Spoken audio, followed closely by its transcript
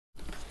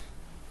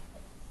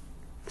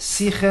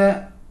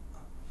Sicha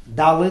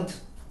Dalid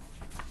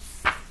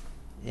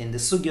in the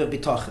Sugya of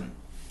Bitochen.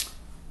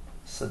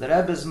 So the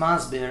Rebbe is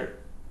masbir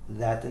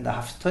that in the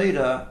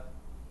Haftarah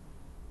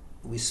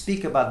we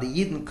speak about the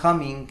Yidden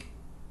coming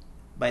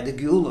by the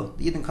Geula,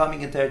 the Yidden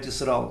coming into Eretz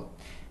Yisrael.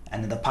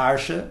 And in the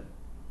Parsha,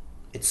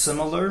 it's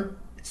similar.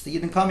 It's the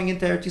Yidden coming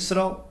into Eretz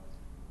Yisrael,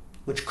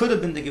 which could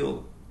have been the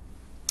Geula.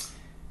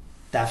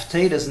 The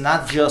Haftarah is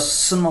not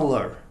just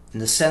similar in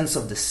the sense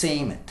of the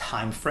same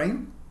time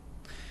frame,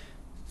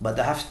 but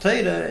the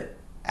Haftarah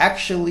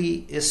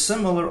actually is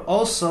similar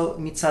also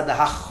mitzad the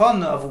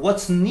hachana of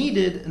what's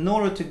needed in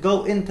order to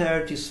go into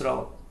Eretz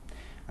Yisrael.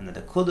 And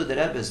the Kudah the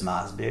Rebbe's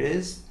masbir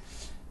is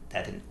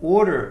that in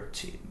order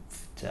to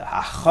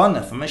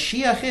hachana for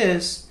Mashiach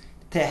is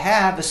to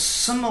have a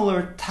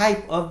similar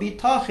type of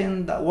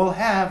bitachon that we'll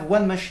have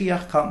when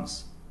Mashiach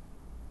comes.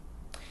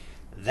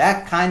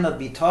 That kind of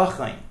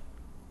bitachon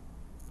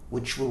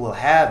which we will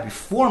have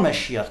before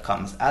Mashiach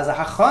comes as a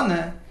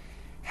hachana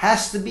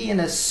has to be in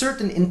a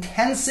certain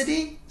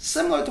intensity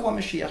similar to when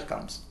Mashiach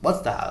comes.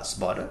 What's the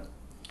hasbara?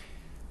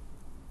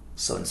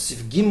 So in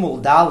Sif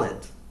Gimel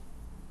Dalid,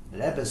 the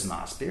Rebbe's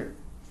masbir,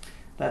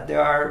 that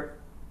there are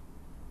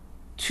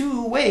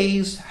two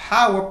ways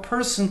how a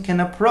person can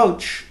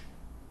approach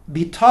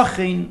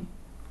bitachin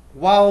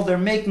while they're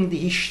making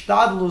the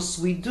hishtadlus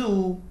we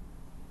do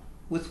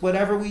with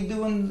whatever we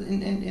do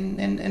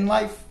in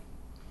life.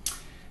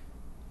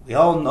 We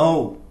all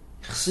know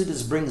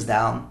Chassidus brings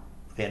down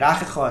that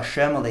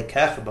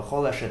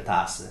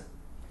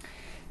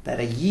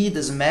a Yid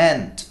is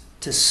meant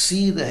to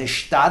see the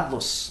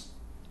hishtadlus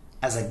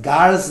as a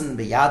garzen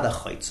b'yad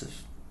ha'choitzev.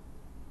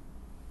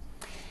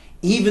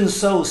 Even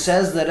so,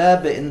 says the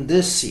Rebbe in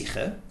this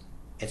Sicha,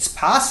 it's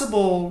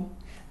possible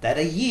that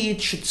a Yid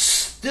should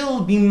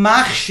still be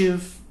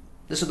machshiv,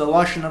 this is the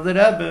lashon of the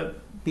Rebbe,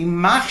 be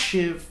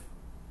machshiv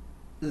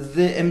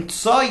the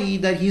emtsoi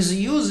that he's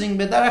using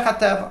b'derech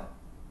hateva.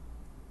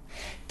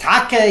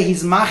 Taka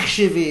he's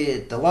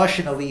machshivit, the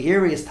lashon over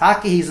here is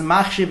Taka he's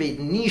machshivit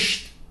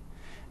nisht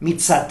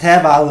mitzat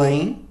teva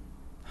alein,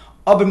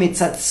 aber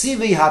mitzat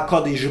tzivi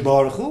HaKadosh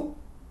Baruch Hu,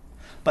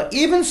 but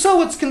even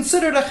so it's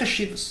considered a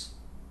cheshivus.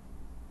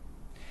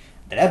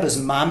 The Rebbe is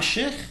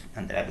mamshich,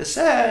 and the Rebbe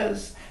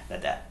says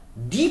that the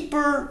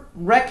deeper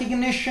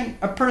recognition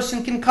a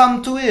person can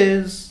come to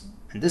is,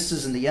 and this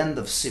is in the end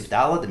of Sif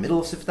Dalet, the middle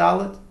of Sif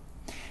Dalet,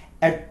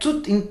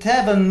 tut in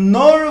teva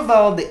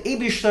norval de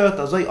Eibishter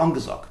azoi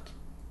angesagt.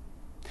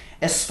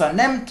 Es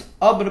vernimmt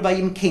aber bei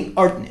ihm kein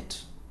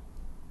Ordnit.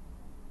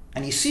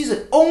 And he sees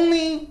it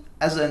only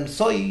as an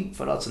soy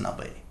for us and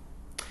Abai.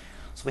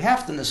 So we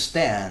have to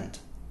understand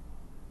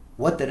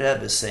what the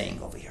Rebbe is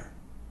saying over here.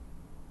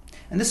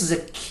 And this is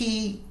a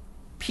key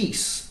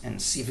piece in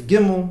Sif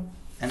Gimel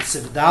and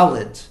Sif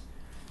Dalid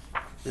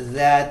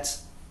that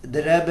the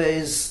Rebbe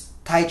is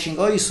teaching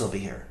us over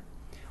here.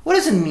 What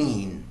does it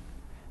mean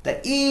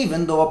that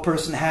even though a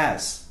person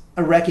has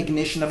a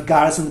recognition of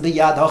Garzen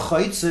b'yad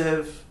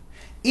ha'choitzev,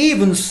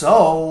 even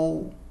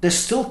so, there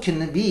still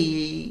can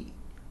be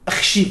a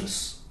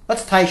chshivus.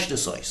 Let's taish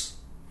this ois.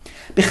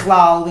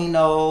 Bichlal, we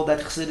know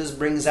that Chassidus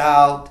brings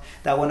out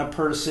that when a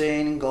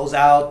person goes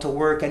out to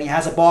work and he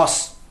has a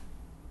boss,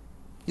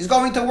 he's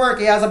going to work,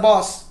 he has a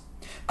boss,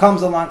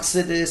 comes along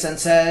Chassidus and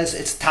says,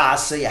 it's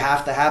tasa, you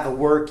have to have a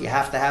work, you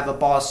have to have a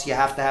boss, you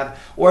have to have,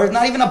 or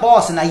not even a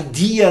boss, an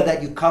idea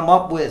that you come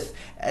up with,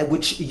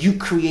 which you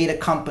create a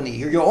company,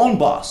 you're your own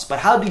boss, but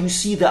how do you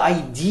see the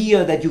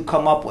idea that you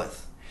come up with?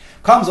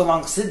 Comes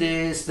along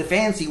Chassidus, the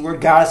fancy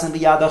word garzen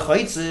b'yad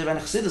ha'choitzev, and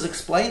Chassidus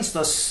explains to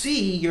us,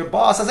 see your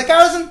boss as a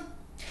garzen,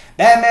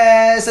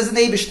 bemes as an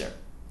eibishter.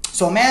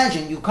 So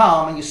imagine you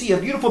come and you see a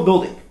beautiful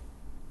building.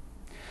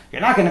 You're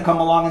not going to come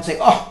along and say,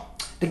 oh,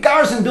 the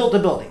garzen built the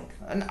building,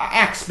 an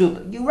axe built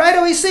it. You right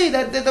away see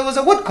that there was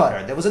a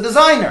woodcutter, there was a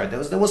designer,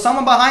 there was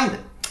someone behind it.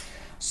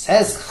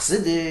 Says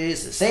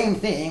Chassidus, the same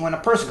thing when a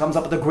person comes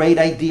up with a great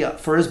idea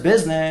for his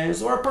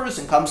business, or a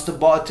person comes to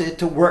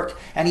work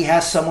and he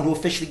has someone who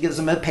officially gives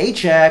him a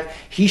paycheck,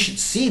 he should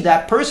see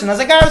that person as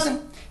a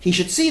garzen. He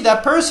should see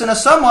that person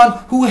as someone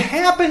who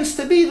happens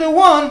to be the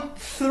one,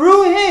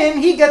 through him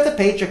he gets a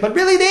paycheck. But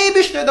really the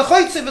Eibishter, the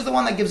Choitzev, is the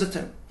one that gives it to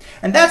him.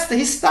 And that's the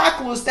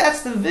histaklus,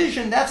 that's the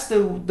vision, that's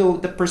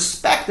the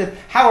perspective,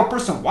 how a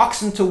person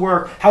walks into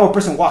work, how a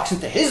person walks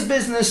into his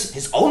business,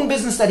 his own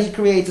business that he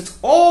creates. It's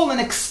all an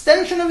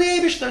extension of the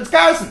Eibishter, it's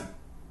Garzen.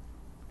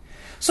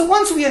 So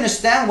once we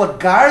understand what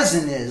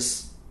Garzen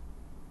is,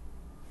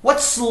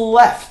 what's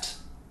left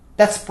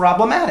that's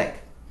problematic?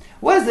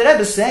 What is the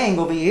Rebbe saying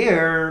over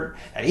here?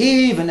 That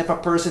even if a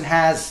person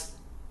has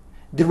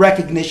the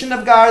recognition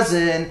of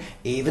Garzen,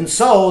 even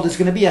so, there's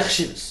going to be a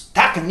chshivus.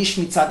 Taka nish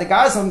mitzad the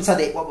Garzen,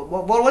 mitzad.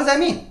 What does that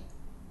mean?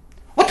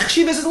 What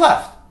chshivus is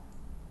left?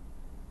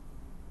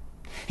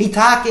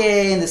 Hitake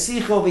in the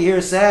Sikh over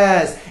here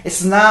says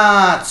it's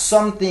not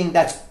something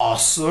that's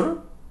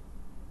asur.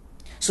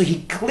 So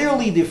he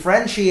clearly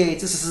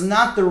differentiates. This is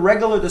not the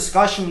regular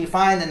discussion we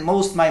find in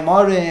most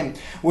Maimarim,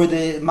 where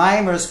the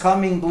Maimar is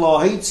coming below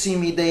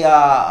Hitzimi, they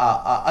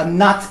are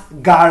not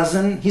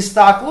Garzen,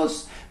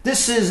 Histaklus.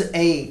 This is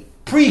a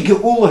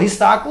pre-geula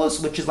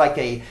histaklus, which is like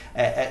a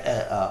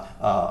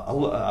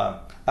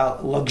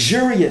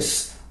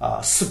luxurious,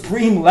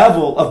 supreme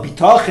level of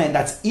bitachon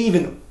that's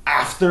even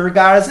after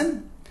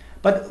garzin.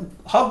 But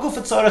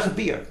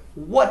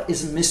what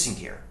is missing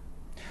here?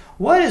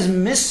 What is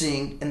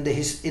missing in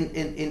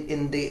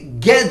the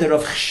gather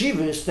of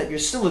chshivas that you're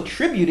still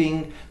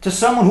attributing to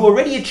someone who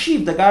already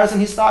achieved the garzin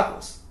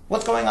histaklus?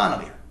 What's going on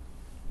over here?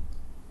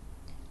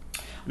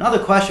 Another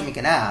question we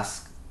can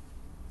ask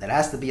that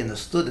has to be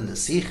understood in the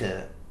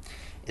Sikha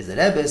is that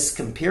Rebbe is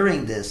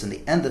comparing this in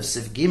the end of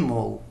Sif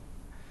Gimel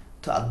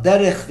to a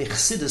derech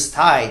v'chsidus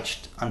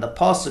taicht on the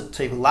pasuk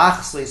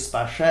Tevilachseis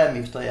B'Hashem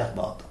Yivtoyach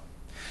B'Adam.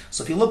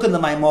 So if you look in the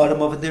Maimorim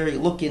over there, you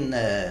look in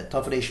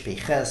Tavresh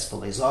Peiches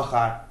V'Lei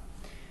Zochar,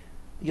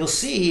 you'll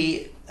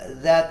see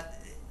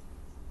that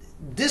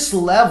this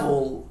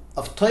level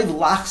of Toiv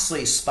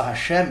Lachseis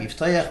B'Hashem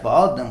Yivtoyach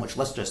B'Adam, which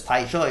let's just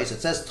tie choice, it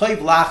says Toiv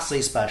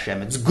Lachseis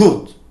B'Hashem. It's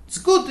good. It's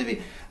good to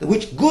be,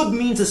 which good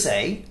means to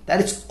say that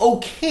it's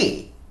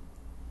okay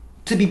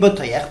to be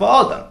B'Toyach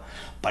B'Adam,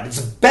 but it's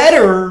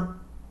better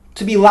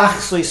to be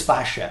Lachseis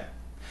B'Hashem.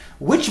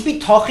 Which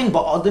B'Tochin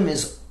B'Adam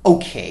is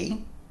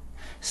okay?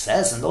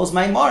 Says in those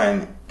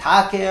Maimorim,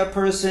 Take a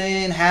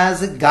person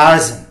has a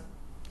garzin.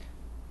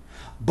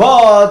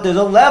 But there's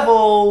a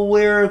level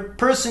where a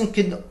person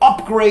can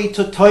upgrade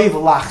to Toiv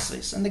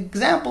Lachseis. And the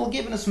example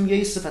given is from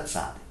Yosef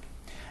HaTzadik.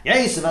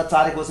 Yosef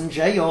HaTzadik was in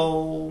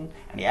jail,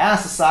 and he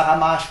asked the Sar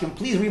HaMashkim,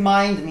 please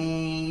remind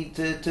me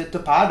to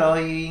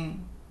Paroi.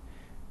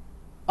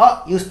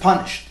 Oh, he was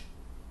punished.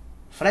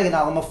 Fragen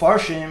Alam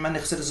Afarshim, and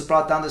the Chassidus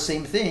brought down the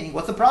same thing.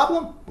 What's the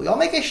problem? We all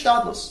make a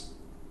shtadlus.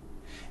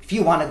 If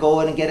you want to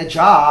go in and get a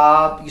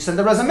job, you send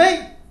a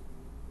resume.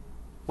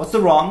 What's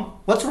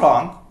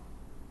wrong?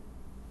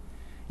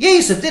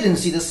 Yosef didn't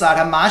see the Sar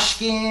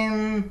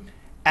HaMashkim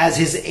as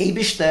his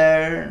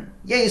Eibishter.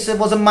 Yosef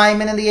was a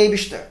Maimon in the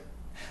Eibishter.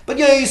 But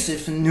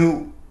Yosef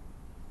knew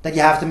that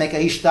you have to make a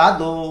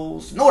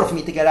hishtadlus. In order for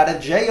me to get out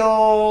of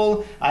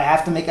jail, I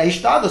have to make a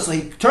hishtadlus. So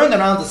he turned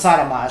around to Sar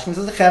HaMashkim and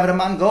says, Chevra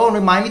man, go and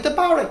remind me to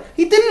Paroi.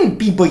 He didn't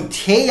be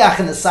boiteach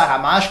in the Sar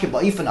HaMashkim,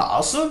 but even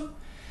also.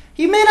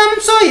 He made a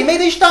mitzvah. He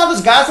made a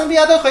hishtadlus. Gazan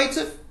b'yado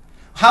chaytzev.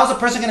 How's a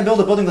person going to build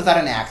a building without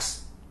an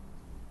axe?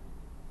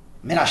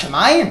 Min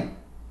hashamayim.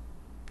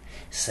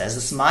 Says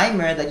this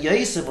Maimer that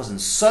Yosef was in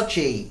such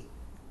a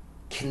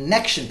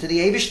connection to the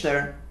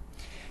Eibishter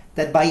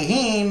that by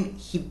him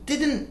he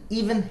didn't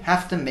even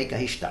have to make a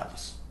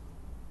hishtadlus.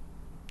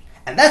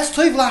 And that's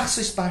Toiv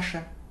Lachseis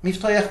B'Hashem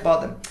Mivtoyach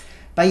B'Adam.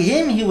 By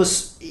him he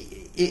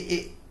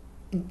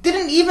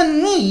didn't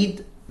even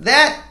need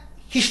that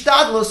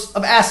hishtadlus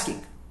of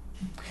asking.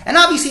 And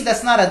obviously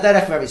that's not a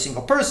derech for every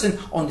single person,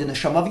 on the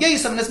neshama of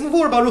Yosef, and it's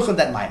muvur baruch of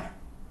that Maimer.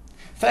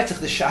 In fact,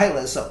 the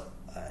shaila is, so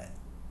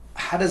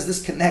how does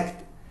this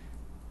connect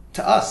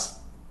to us?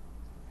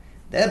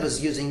 The Rebbe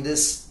is using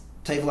this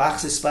Toiv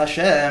Lachseis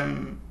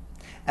B'Hashem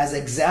as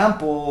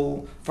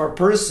example for a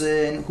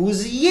person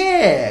who's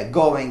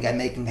going and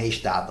making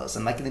hishtadlus.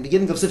 And like in the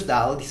beginning of Sif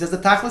Daled, he says the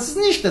tachlis is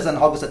nicht as an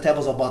hogus at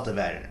tevels of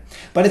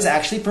but it's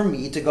actually for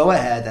me to go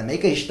ahead and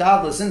make a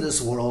hishtadlus in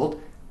this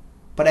world,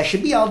 but I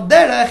should be al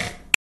derech.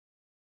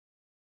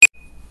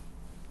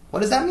 What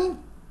does that mean?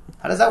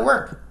 How does that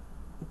work?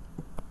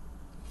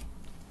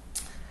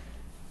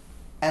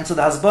 And so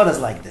the Hasbara is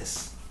like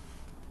this.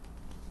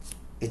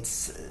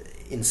 It's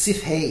in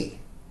Sif Hey.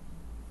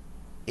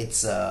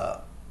 It's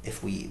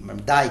if we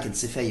Daik in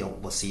Sif Hey,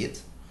 we'll see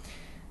it.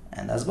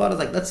 And the Hasbara is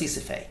like, let's see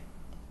Sif Hey.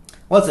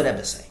 What does the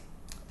Rebbe say?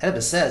 The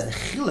Rebbe says the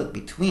chiluk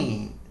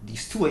between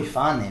these two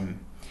Eifanim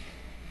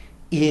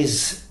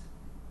is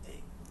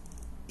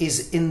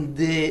in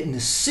the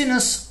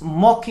Nesinus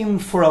Mokim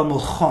for al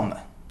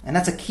Mulchama. And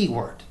that's a key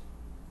word.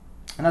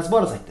 And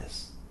Hasbara is like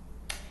this.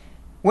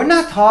 We're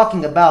not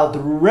talking about the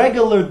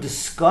regular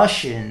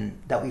discussion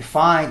that we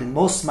find in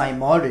most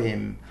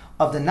Maimorim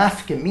of the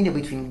nafka mina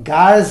between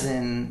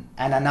Garzin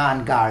and a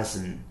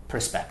non-Garzin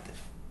perspective.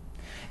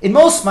 In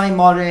most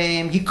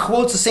Maimorim, he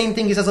quotes the same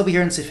thing he says over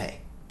here in Sifhei.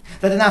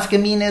 That the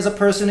nafka mina is a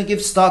person who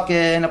gives stock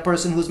and a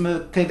person who's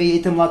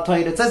mekeveitim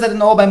latoid. It says that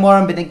in all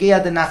Maimorim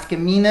benegea the nafka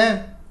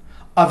mina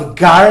of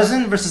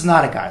Garzin versus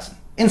not a Garzin.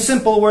 In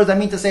simple words, I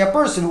mean to say a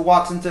person who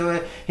walks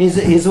into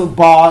his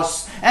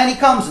boss and he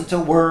comes into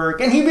work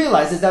and he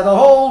realizes that the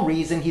whole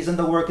reason he's in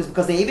the work is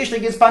because the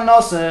Eivishter gives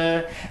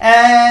panasa,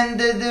 and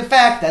the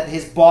fact that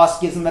his boss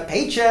gives him a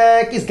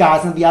paycheck is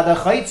gazan b'yada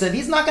chaytzev.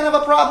 He's not going to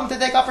have a problem to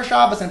take off for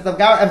Shabbos. And if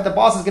the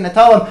boss is going to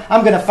tell him,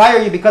 I'm going to fire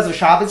you because of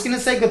Shabbos, he's going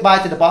to say goodbye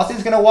to the boss.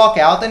 He's going to walk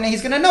out and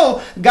he's going to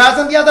know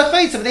gazan b'yada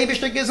chaytzev. The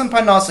Eivishter gives him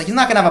panasa. He's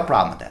not going to have a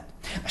problem with that.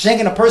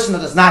 A person who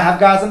does not have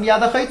gazan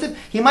b'yada chaytzev,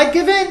 he might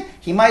give in.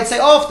 He might say,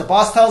 "Oh, if the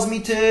boss tells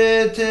me to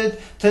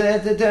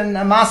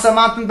masa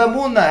mountain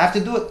bamuna, I have to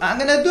do it. I'm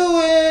going to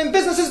do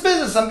business is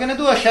business. I'm going to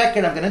do a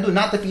sheker. I'm going to do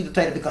not to feed the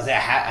Torah because I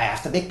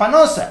have to make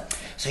panosa."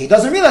 So he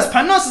doesn't realize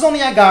panos is only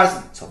a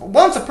garzin. So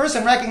once a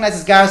person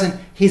recognizes garzin,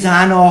 his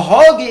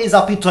anohoge is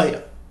al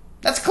pitoira.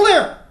 That's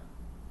clear.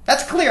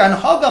 That's clear.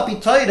 Anohoge al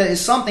pitoira is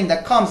something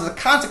that comes as a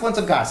consequence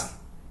of garzin.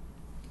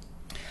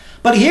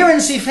 But here in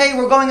Sifei,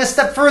 we're going a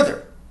step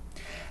further.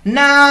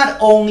 Not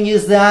only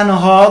is the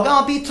anhag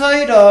al pi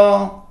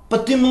Torah,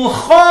 but the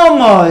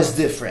milchama is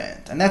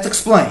different, and that's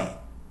explained.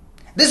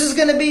 This is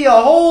going to be a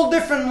whole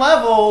different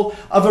level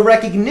of a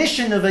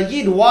recognition of a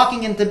Yid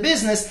walking into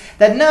business,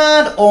 that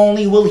not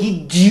only will he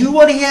do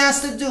what he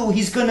has to do,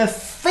 he's going to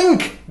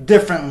think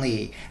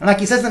differently. And like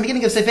he says in the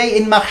beginning of Sefei,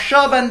 in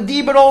machshav and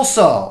dibur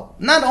also,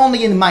 not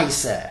only in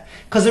maaseh.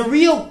 Because a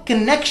real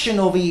connection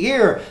over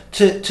here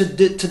to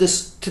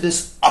this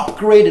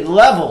upgraded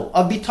level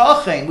of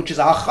bitachon, which is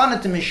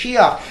hachana to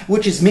Mashiach,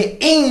 which is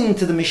me'ain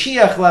to the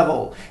Mashiach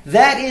level,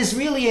 that is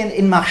really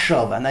in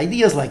machshava, and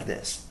ideas like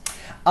this.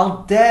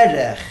 Al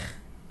derech,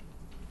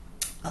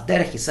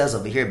 he says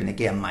over here,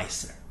 b'negei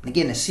meiser,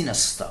 b'negei nesina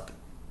staka.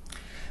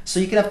 So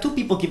you can have two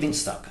people giving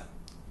staka.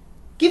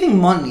 Giving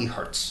money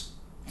hurts.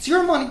 It's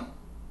your money.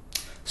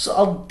 So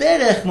al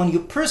derech, when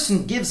your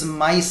person gives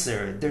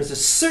meiser, there's a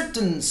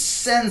certain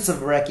sense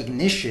of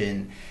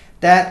recognition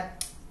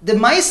that the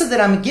meiser that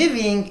I'm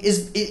giving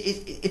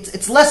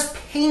it's less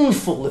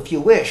painful, if you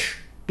wish,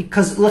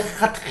 because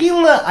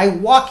lechatchila I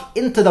walk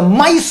into the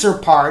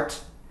meiser part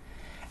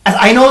as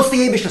I know it's the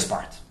Eibishter's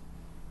part.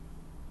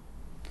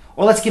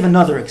 Or let's give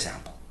another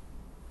example.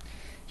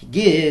 He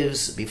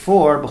gives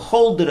before,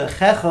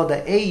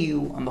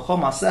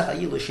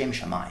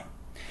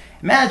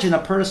 imagine a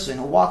person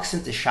who walks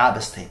into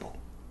Shabbos table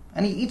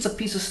and he eats a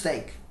piece of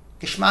steak,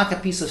 geschmack a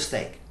piece of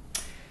steak.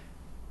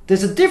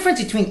 There's a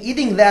difference between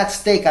eating that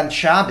steak on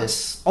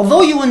Shabbos,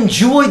 although you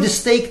enjoy the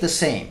steak the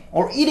same,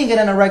 or eating it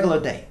on a regular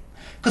day.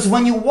 Because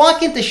when you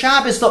walk into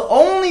Shabbos, the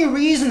only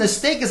reason the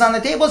steak is on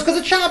the table is because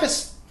it's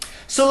Shabbos.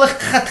 So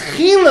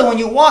lechatchila, when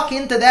you walk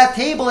into that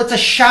table, it's a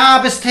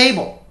Shabbos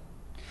table.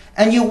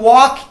 And you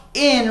walk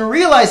in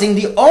realizing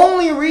the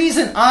only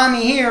reason I'm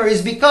here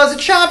is because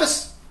it's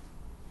Shabbos.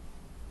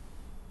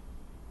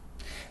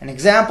 An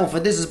example for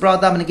this is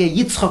brought up in the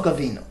Yitzchak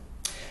Avinu.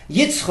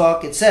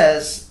 Yitzchak, it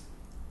says,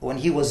 when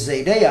he was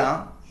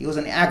Zaydeya, he was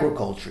in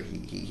agriculture.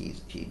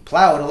 He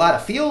plowed a lot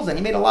of fields and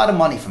he made a lot of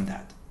money from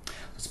that.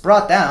 It's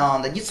brought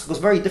down that Yitzchak was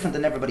very different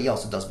than everybody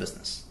else who does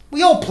business.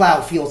 We all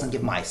plow fields and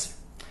give meiser.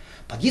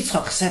 But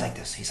Yitzchak said like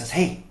this. He says,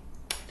 hey,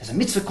 there's a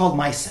mitzvah called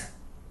meiser.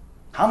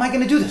 How am I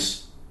going to do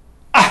this?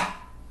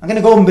 I'm going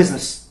to go in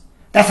business.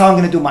 That's how I'm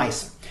going to do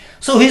meiser.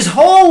 So his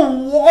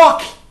whole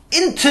walk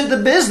into the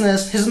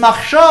business, his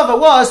machshava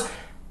was,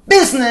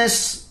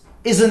 business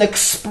is an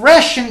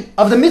expression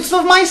of the mitzvah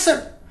of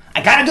meiser.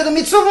 I got to do the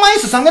mitzvah of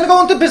meiser, so I'm going to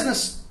go into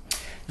business.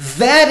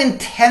 That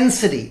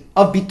intensity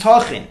of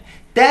bitachon,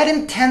 that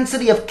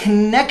intensity of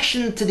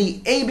connection to the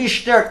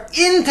Eibishter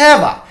in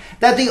Teva,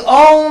 that the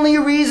only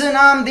reason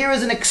I'm there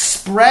is an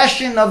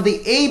expression of the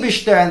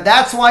Eibishter, and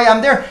that's why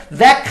I'm there.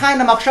 That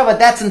kind of machshava,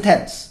 that's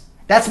intense.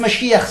 That's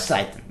Mashiach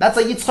Satan. That's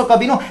a Yitzchak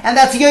Avinu, and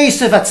that's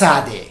Yosef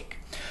Atzadik.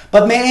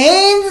 But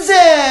me'ein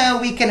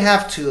zeh, we can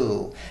have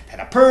two. That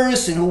a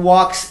person who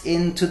walks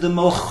into the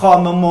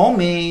Milchama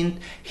moment,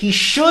 he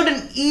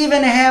shouldn't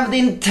even have the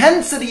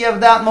intensity of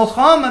that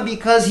Milchama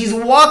because he's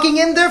walking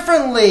in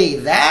differently.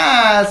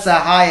 That's a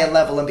higher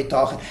level in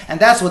bitachon. And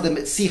that's what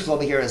the Sikh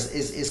over here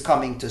is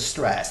coming to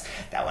stress.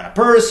 That when a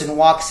person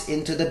walks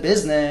into the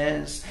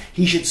business,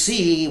 he should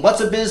see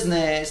what's a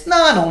business.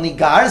 Not only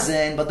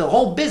Garzen, but the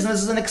whole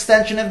business is an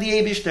extension of the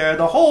Eibishter.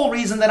 The whole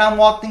reason that I'm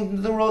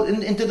walking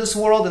into this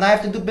world and I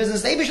have to do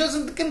business, the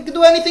Eibishter can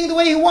do anything the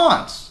way he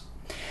wants.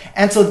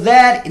 And so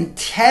that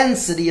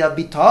intensity of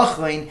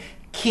bitachon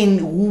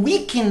can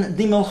weaken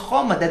the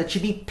milchama, that it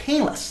should be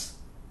painless.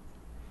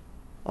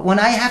 When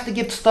I have to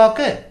give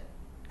tzedakah,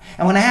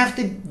 and when I have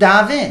to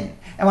daven,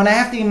 and when I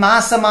have to be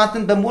masa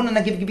matan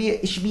b'emunah,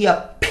 it should be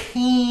a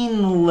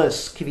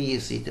painless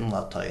kviyasitim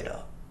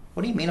l'Torah.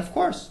 What do you mean? Of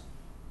course.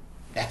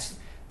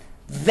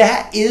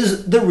 That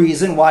is the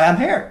reason why I'm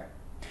here.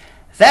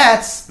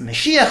 That's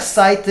Mashiach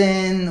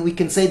Satan. We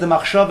can say the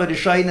machshava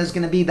Rishayna is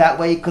going to be that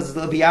way because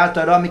the Biyat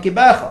Torah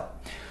Mikibecha.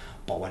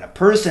 But when a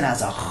person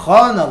has a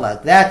chana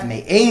like that,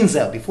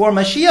 me'einza, before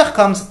Mashiach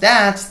comes,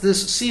 that's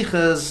this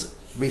Sicha's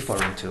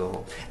referring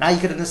to. Now you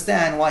can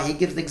understand why he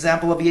gives the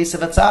example of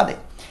Yosef Atzadik.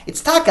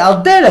 It's taka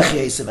al derech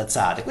Yosef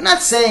Atzadik. We're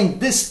not saying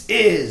this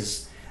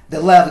is the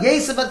level.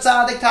 Yosef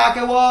Atzadik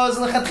taka was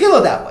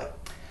lechatchila that way.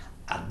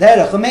 Al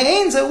derech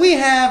me'einza, we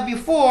have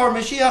before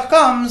Mashiach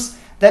comes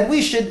that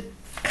we should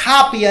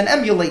copy and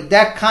emulate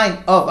that kind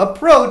of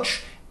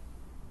approach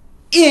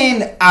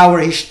in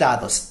our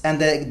hishtadlus. And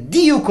the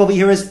diuk over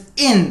here is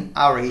in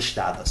our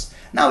hishtadlus.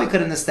 Now we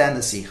could understand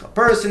the sikha. A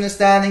person is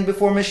standing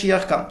before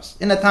Mashiach comes,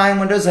 in a time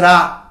when there's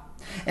ra,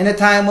 in a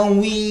time when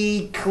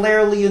we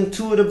clearly,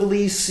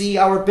 intuitively see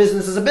our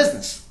business as a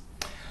business.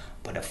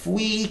 But if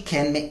we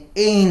can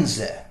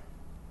me'einze,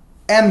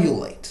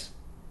 emulate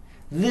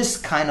this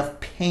kind of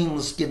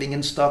painless giving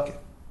in stocking,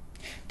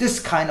 this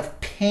kind of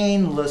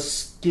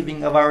painless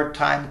giving of our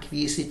time,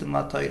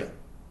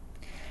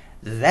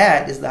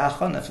 that is the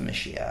hachana for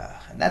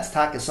Mashiach. And that's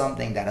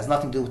something that has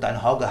nothing to do with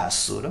Anhaga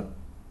Hasura,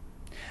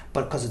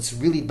 but because it's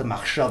really the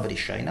Machshava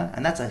Rishayna,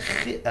 and it's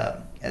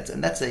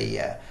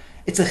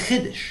a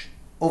chiddush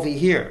over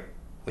here,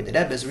 where the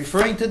Rebbe is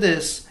referring to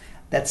this,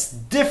 that's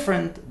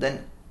different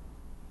than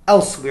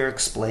elsewhere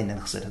explained in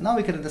Chassidus. Now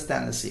we can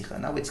understand the Sikha.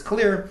 Now it's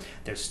clear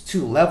there's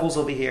two levels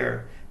over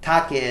here.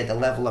 Take, the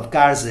level of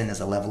Garzin is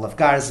a level of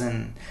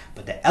Garzin,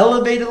 but the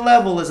elevated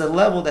level is a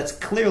level that's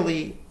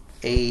clearly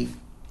a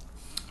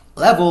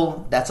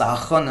level that's a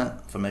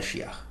hachana for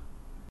Mashiach.